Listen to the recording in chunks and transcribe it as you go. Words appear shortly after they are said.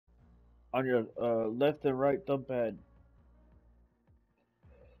On your left and right thumb pad.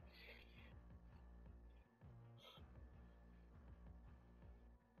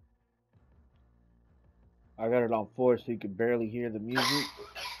 I got it on 4 so you can barely hear the music.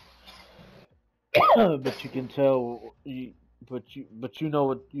 But you can tell but you know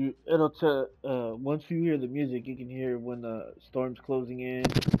what you it'll tell once you hear the music you can hear when the storm's closing in.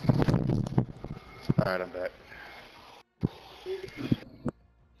 Alright, I'm back. You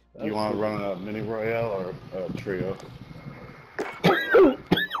That's want to cool. run a mini royale or a trio?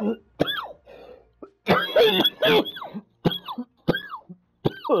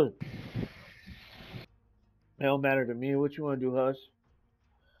 It don't matter to me. What you want to do, Hush?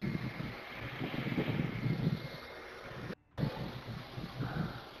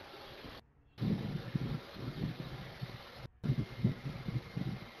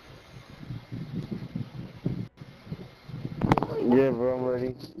 Yeah, bro, I'm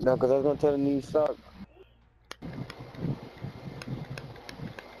ready. No, cause I was gonna tell them need stock.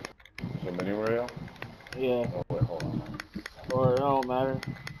 So mini royale? Yeah. Oh wait, hold on. Or it don't matter.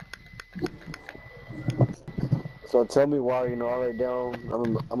 So tell me why, I lay down.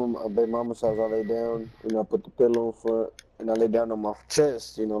 I'm in my baby mama's house. I lay down, I put the pillow in front, and I lay down on my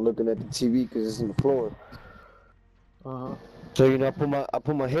chest, looking at the TV because it's on the floor. Uh huh. So I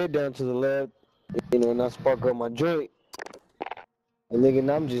put my head down to the left, and I spark up my joint, and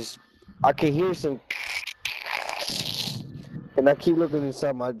nigga, I can hear some, and I keep looking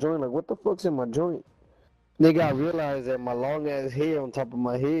inside my joint like, what the fuck's in my joint? Nigga, I realized that my long ass hair on top of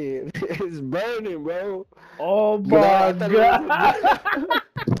my head is burning, bro. Oh But my I thought it was a god!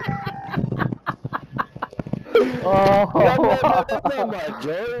 And I'm like, bro, Oh. that's not my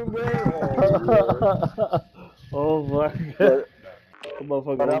joint, bro. Oh my god! But The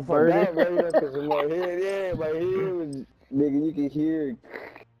motherfucker but I was burning. forgot, bro, because in my head, my head was, nigga, you can hear.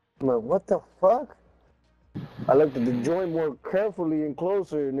 I'm like, what the fuck? I looked at the joint more carefully and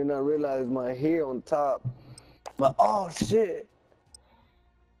closer, and then I realized my hair on top. I'm like, oh shit.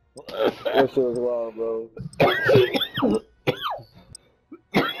 That shit was wild, bro.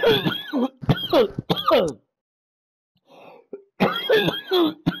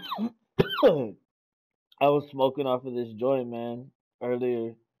 I was smoking off of this joint, man.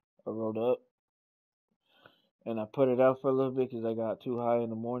 Earlier, I rolled up and I put it out for a little bit because I got too high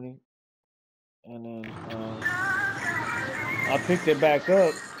in the morning, and then I picked it back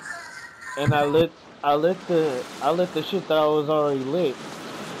up and I lit the shit that I was already lit,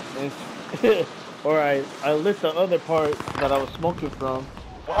 and or I lit the other part that I was smoking from,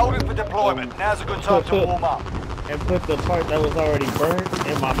 We're holding for and deployment. Now's a good time to warm up. and put the part that was already burnt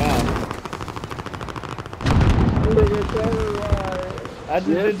in my mouth. Nigga, tell me why. I just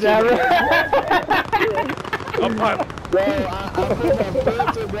did that. Bro, I put my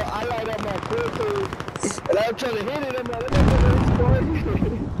filter, bro. I light up my filter, and I'm trying to hit it. I'm like, I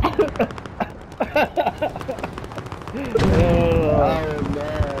was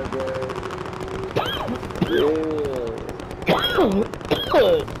mad, bro. Yeah.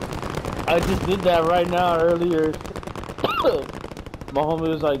 I just did that right now earlier. My homie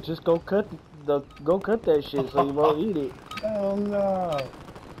was like, just go cut that shit so you won't eat it. Oh no.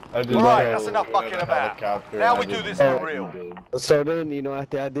 I just Right, that's enough fucking about. Now we do this for real. So then,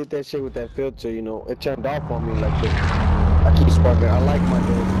 after I did that shit with that filter, it turned off on me like this. I keep sparking. I like my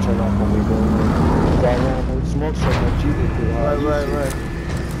doors to turn off on me, bro. So I won't smoke so much either. Right.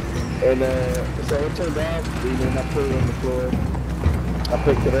 And so it turned off, and I put it on the floor. I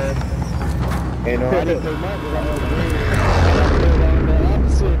picked it up. And I didn't take mine because I'm over here. And I put it on the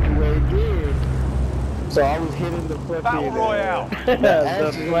opposite way again. So I was hitting the fucking Battle Royale. The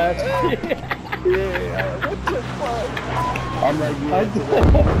flash. Yeah, what the fuck? I'm like,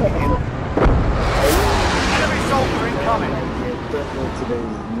 Enemy soldier incoming.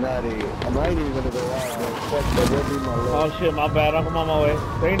 Today's nutty. I ain't even gonna go out, bro. Fuck that, that'll be my luck. Oh shit, my bad. I'm on my way.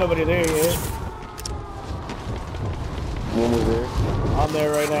 There ain't nobody there yet. When was there? I'm there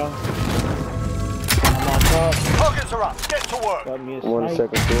right now. I'm on top. Targets are up. Get to work. Got me a I'm on the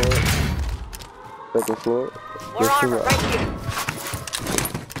snipe. second floor. Second floor. We're armored, thank you.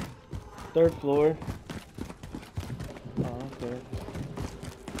 Third floor. Oh, okay.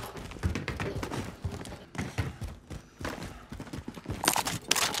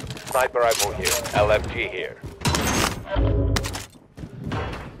 Sniper rifle here. LMG here. I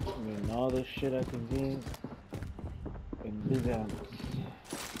mean, all this shit I can get in big hours.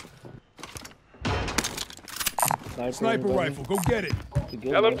 Sniper rifle, go get it.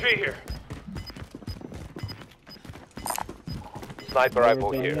 LMG here. Sniper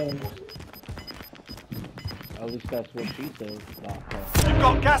rifle here. At least that's what she says. Nah,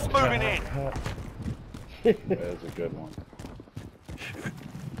 got gas moving in. That is a good one.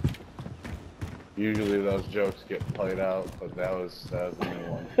 Usually those jokes get played out, but that was a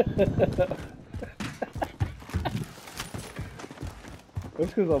new one.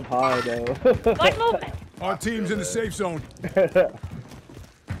 That's because I'm high, though. Light movement. Our team's in the safe zone. They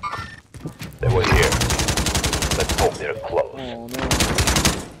were here. Let's hope they're close. Oh, no.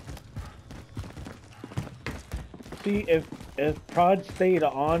 See, if Prod stayed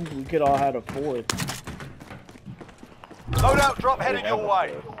on, we could all have a fourth. Loadout drop headed your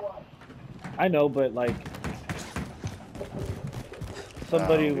way. I know, but like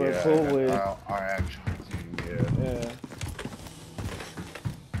somebody we're cool with. Our actual team, yeah. Yeah.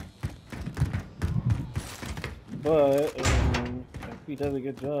 But if he does a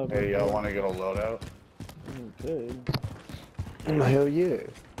good job. Hey, y'all want to get a loadout? Good. Hell yeah.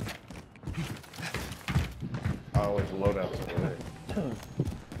 Oh, there's loadouts over there.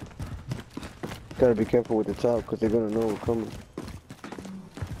 Gotta be careful with the top because they're gonna know we're coming.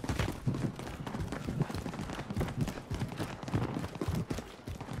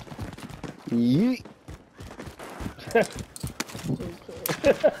 Yeet.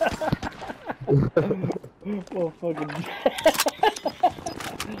 Well, fucking. I'm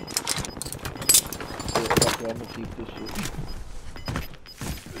gonna keep this shit.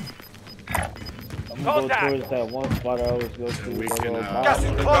 I'm gonna go towards that one spot I always go to. We can, Gas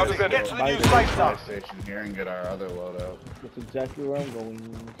is closing. Get to the new safe zone. Station here and get our other loadout. That's exactly where I'm going.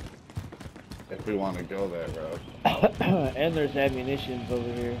 If we want to go that route. And there's ammunitions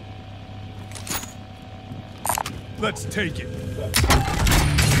over here. Let's take it.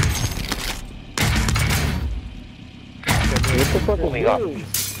 What the fuck Moving is up.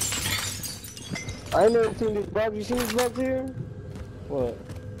 this? I ain't never seen this box. You seen this box here? What?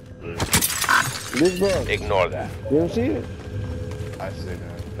 This box. Ignore that. You don't see it? I see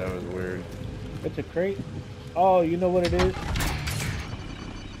that. That was weird. It's a crate? Oh, you know what it is?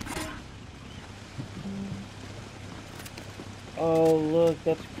 Oh, look,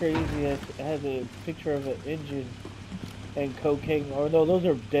 that's crazy. It has a picture of an engine and cocaine. Or no, those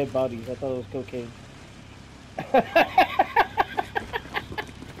are dead bodies. I thought it was cocaine.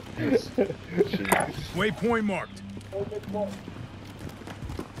 Waypoint marked. I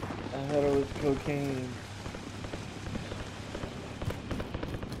thought it was cocaine.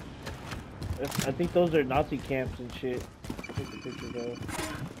 I think those are Nazi camps and shit. Take the pictures though.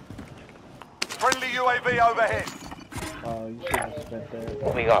 Friendly UAV overhead. Oh, you shouldn't have spent that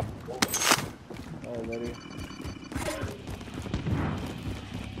Moving up. already.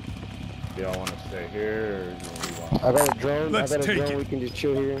 Y'all want to stay here or do we want? I got a drone. Let's I got a take drone. it. We can just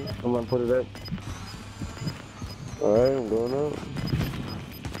chill here. I'm gonna put it up. Alright, I'm going up.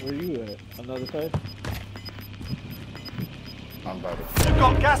 Where you at? Another side? I'm about to. You've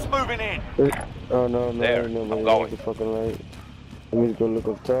got gas moving in. Oh no, There, no, I'm no, going. the fucking light. Let me just go look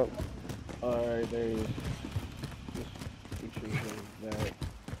up top. Alright, there he is. Just make sure you go back.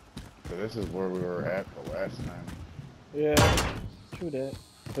 So this is where we were at the last time. Yeah, true that.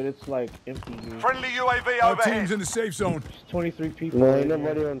 But it's like empty here. Friendly UAV Our overhead. team's in the safe zone. There's 23 people. No, right ain't here.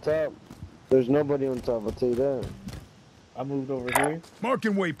 nobody on top. There's nobody on top, I'll tell you that. I moved over here.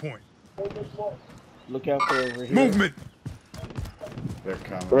 Marking waypoint. Look out for over here. Movement. They're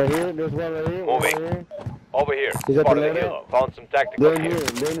coming. Right here, there's one right here. Moving. Right here. Over here. He's at Part the of the loadout? hill. Found some tactical They're in gear. here,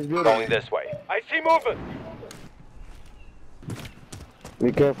 they're in this building. Going this way. I see movement.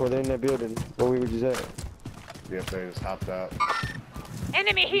 Be careful, they're in that building where we were just at. Yep, they just hopped out.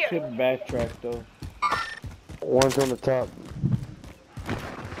 Enemy You here. shouldn't backtrack though. One's on the top.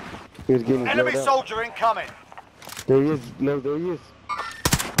 He's getting his Enemy load up. soldier incoming. There he is. No, there he is.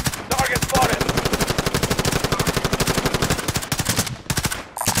 Target spotted.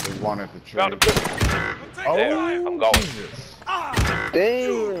 There's one at the tree. Found a pistol. There. I'm going. Jesus.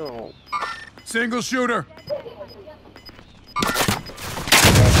 Damn. Single shooter.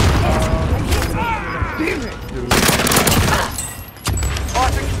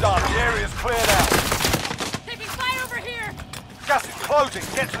 Fighting's done. The area's cleared out. Taking fire over here. Gas is closing.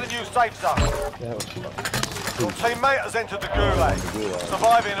 Get to the new safe zone. Your teammate has entered the gulag.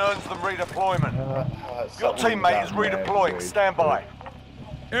 Surviving earns them redeployment. Your teammate is redeploying. Stand by.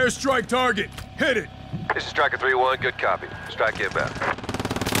 Airstrike target. Hit it. This is Striker 3-1, good copy. Strike inbound.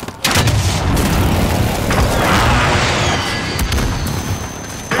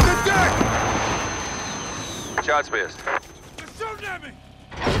 Hit the deck. Shots missed. They're shooting at me.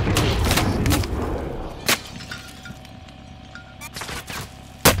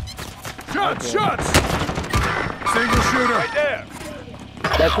 Shots, shots. Single shooter. Right there.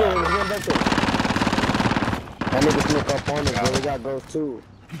 That's where there's one back there. That nigga sneak up on us, bro. We gotta go too.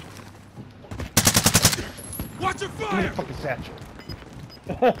 Watch your Give me the fire! fucking satchel.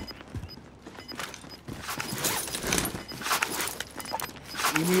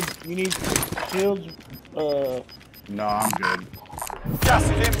 You need shields. No, I'm good. Gas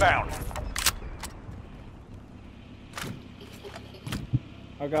is inbound.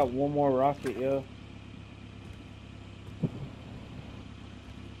 I got one more rocket, yeah.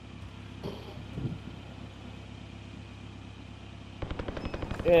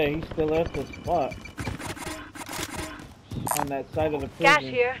 Yeah, he's still at the spot. On that side of the prison. Cash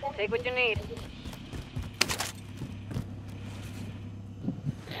here. Take what you need.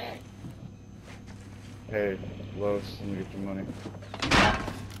 Hey, Lois, let me get your money.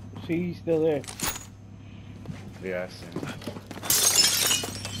 See, he's still there. Yeah, I seen it.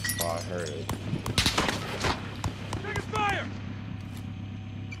 Oh, I heard it. Taking fire!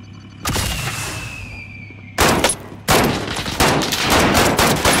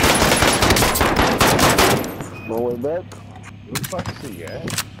 My way back. Who the fuck is he at?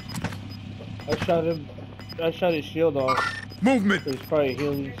 I shot his shield off. Movement! He's probably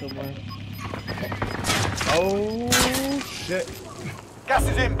healing somewhere. Oh, shit. Gas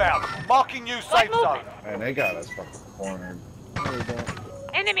is inbound. Marking new safe zone. Man, they got us fucking cornered. There we go.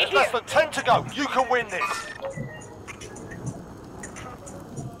 Enemy There's here. less than 10 to go. You can win this.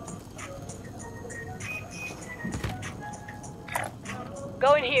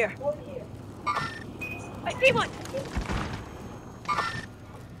 Go in here. I see one.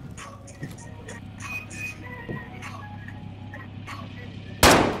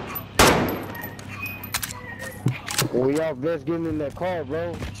 We all best getting in that car,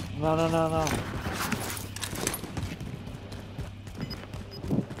 bro. No.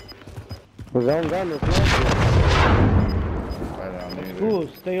 Cause I don't got no flash. I don't either. Cool,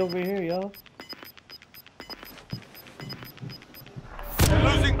 stay over here, y'all. You're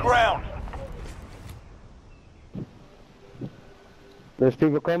losing ground. There's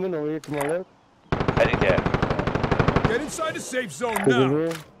people coming over here to my left. Heading there. Get inside the safe zone Is he now!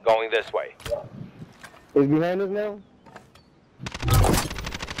 here? Going this way. He's behind us now.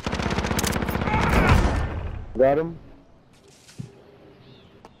 Got him.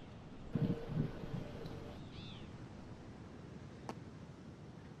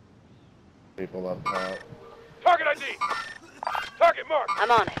 People up top. Target ID! Target mark!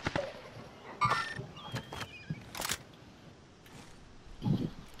 I'm on it.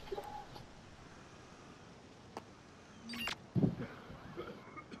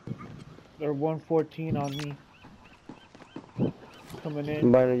 They're 114 on me. Coming in.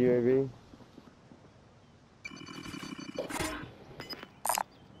 I'm buying a UAV.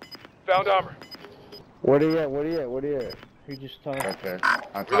 Found armor. Where they at? Where they at? Where they at? He just talked. Right there.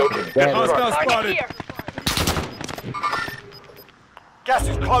 On top of me. Got him. Hostile Target spotted! here. Gas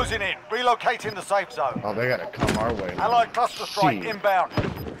is closing in. Relocating the safe zone. Oh, they gotta come our way. Allied cluster strike Shit. inbound.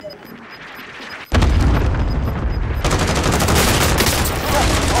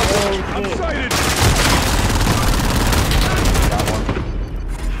 I'm sighted!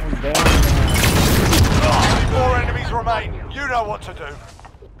 I'm down. 4 enemies remain. You know what to do.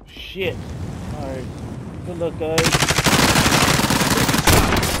 Shit. Alright. Good luck, guys.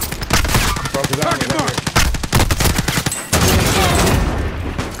 Target mark!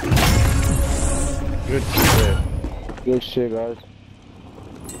 Good shit. Good shit, guys.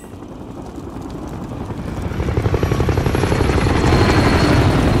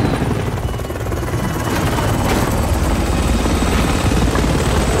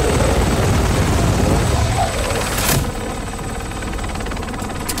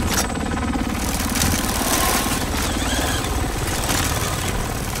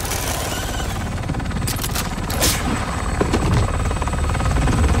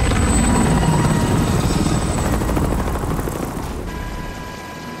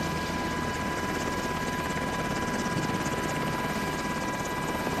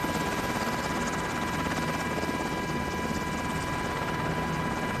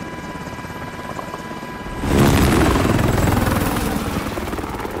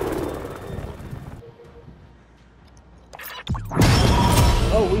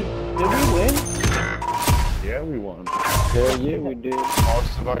 Oh, did we win? Yeah, we won. Hell yeah, we did.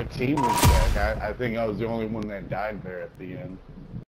 Most of our team was back. I think I was the only one that died there at the end.